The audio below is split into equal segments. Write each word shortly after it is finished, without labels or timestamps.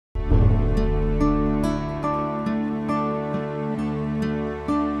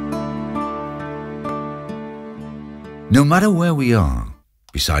No matter where we are,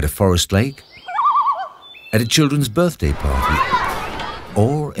 beside a forest lake, at a children's birthday party,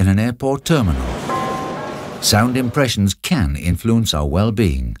 or in an airport terminal, sound impressions can influence our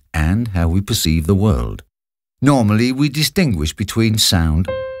well-being and how we perceive the world. Normally, we distinguish between sound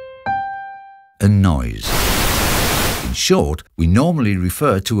and noise. In short, we normally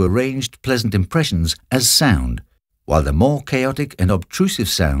refer to arranged pleasant impressions as sound, while the more chaotic and obtrusive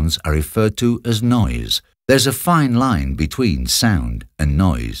sounds are referred to as noise. There's a fine line between sound and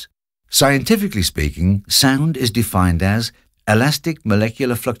noise. Scientifically speaking, sound is defined as elastic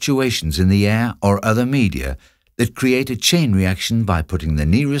molecular fluctuations in the air or other media that create a chain reaction by putting the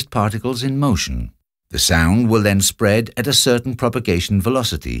nearest particles in motion. The sound will then spread at a certain propagation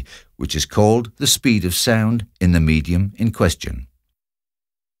velocity, which is called the speed of sound in the medium in question.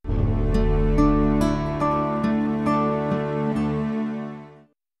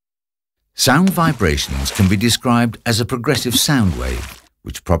 Sound vibrations can be described as a progressive sound wave,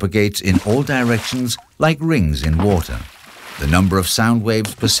 which propagates in all directions like rings in water. The number of sound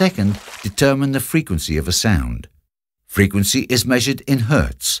waves per second determine the frequency of a sound. Frequency is measured in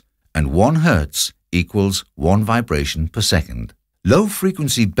hertz, and 1 hertz equals 1 vibration per second.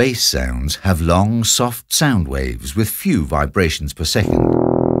 Low-frequency bass sounds have long, soft sound waves with few vibrations per second,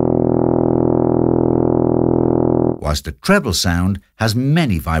 whilst a treble sound has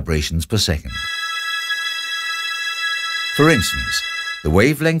many vibrations per second. For instance, the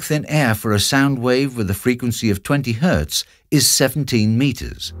wavelength in air for a sound wave with a frequency of 20 Hz is 17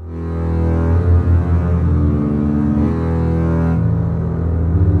 meters.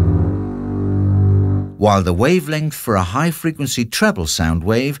 While the wavelength for a high-frequency treble sound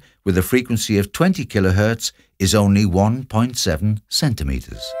wave with a frequency of 20 kHz is only 1.7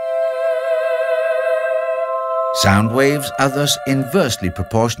 centimeters. Sound waves are thus inversely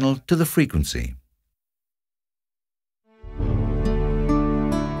proportional to the frequency.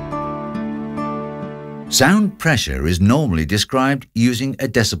 Sound pressure is normally described using a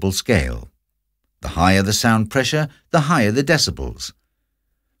decibel scale. The higher the sound pressure, the higher the decibels.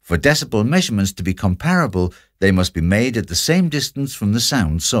 For decibel measurements to be comparable, they must be made at the same distance from the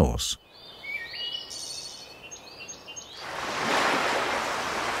sound source.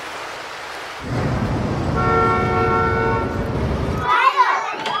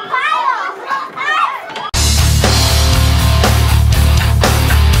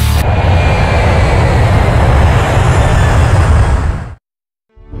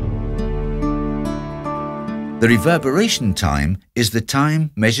 The reverberation time is the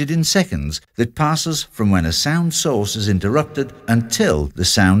time measured in seconds that passes from when a sound source is interrupted until the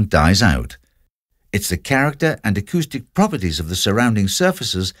sound dies out. It's the character and acoustic properties of the surrounding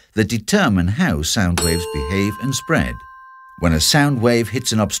surfaces that determine how sound waves behave and spread. When a sound wave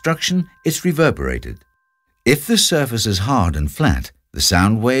hits an obstruction, it's reverberated. If the surface is hard and flat, the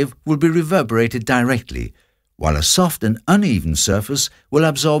sound wave will be reverberated directly, while a soft and uneven surface will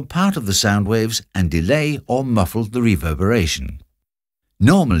absorb part of the sound waves and delay or muffle the reverberation.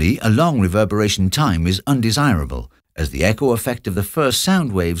 Normally, a long reverberation time is undesirable, as the echo effect of the first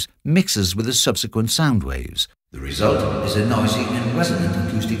sound waves mixes with the subsequent sound waves. The result is a noisy and resonant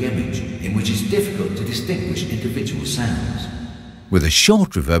acoustic image, in which it's difficult to distinguish individual sounds. With a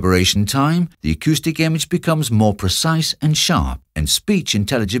short reverberation time, the acoustic image becomes more precise and sharp, and speech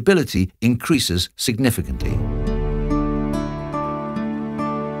intelligibility increases significantly.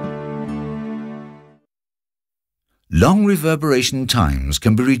 Long reverberation times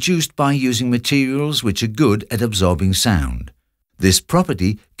can be reduced by using materials which are good at absorbing sound. This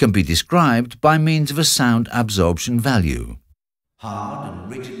property can be described by means of a sound absorption value. Hard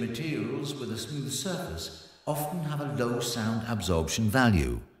and rigid materials with a smooth surface often have a low sound absorption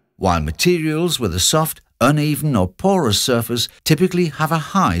value, while materials with a soft, uneven or porous surface typically have a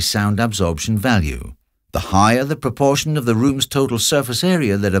high sound absorption value. The higher the proportion of the room's total surface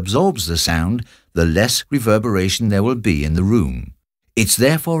area that absorbs the sound, the less reverberation there will be in the room. It's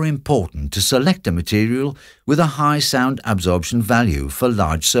therefore important to select a material with a high sound absorption value for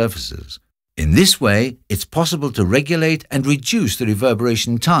large surfaces. In this way, it's possible to regulate and reduce the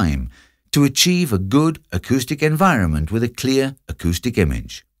reverberation time to achieve a good acoustic environment with a clear acoustic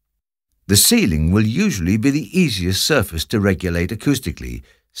image. The ceiling will usually be the easiest surface to regulate acoustically,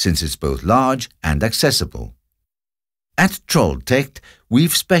 since it's both large and accessible. At Trolltech,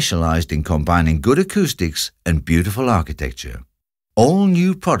 we've specialized in combining good acoustics and beautiful architecture. All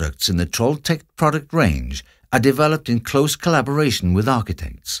new products in the Trolltech product range are developed in close collaboration with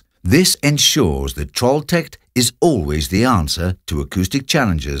architects. This ensures that Trolltech is always the answer to acoustic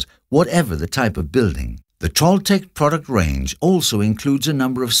challenges, whatever the type of building. The Trolltech product range also includes a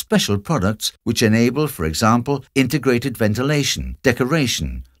number of special products which enable, for example, integrated ventilation,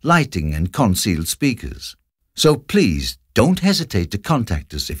 decoration, lighting and concealed speakers. So please don't hesitate to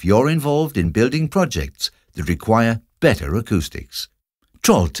contact us if you're involved in building projects that require better acoustics.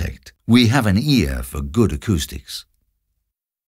 Trolltech, we have an ear for good acoustics.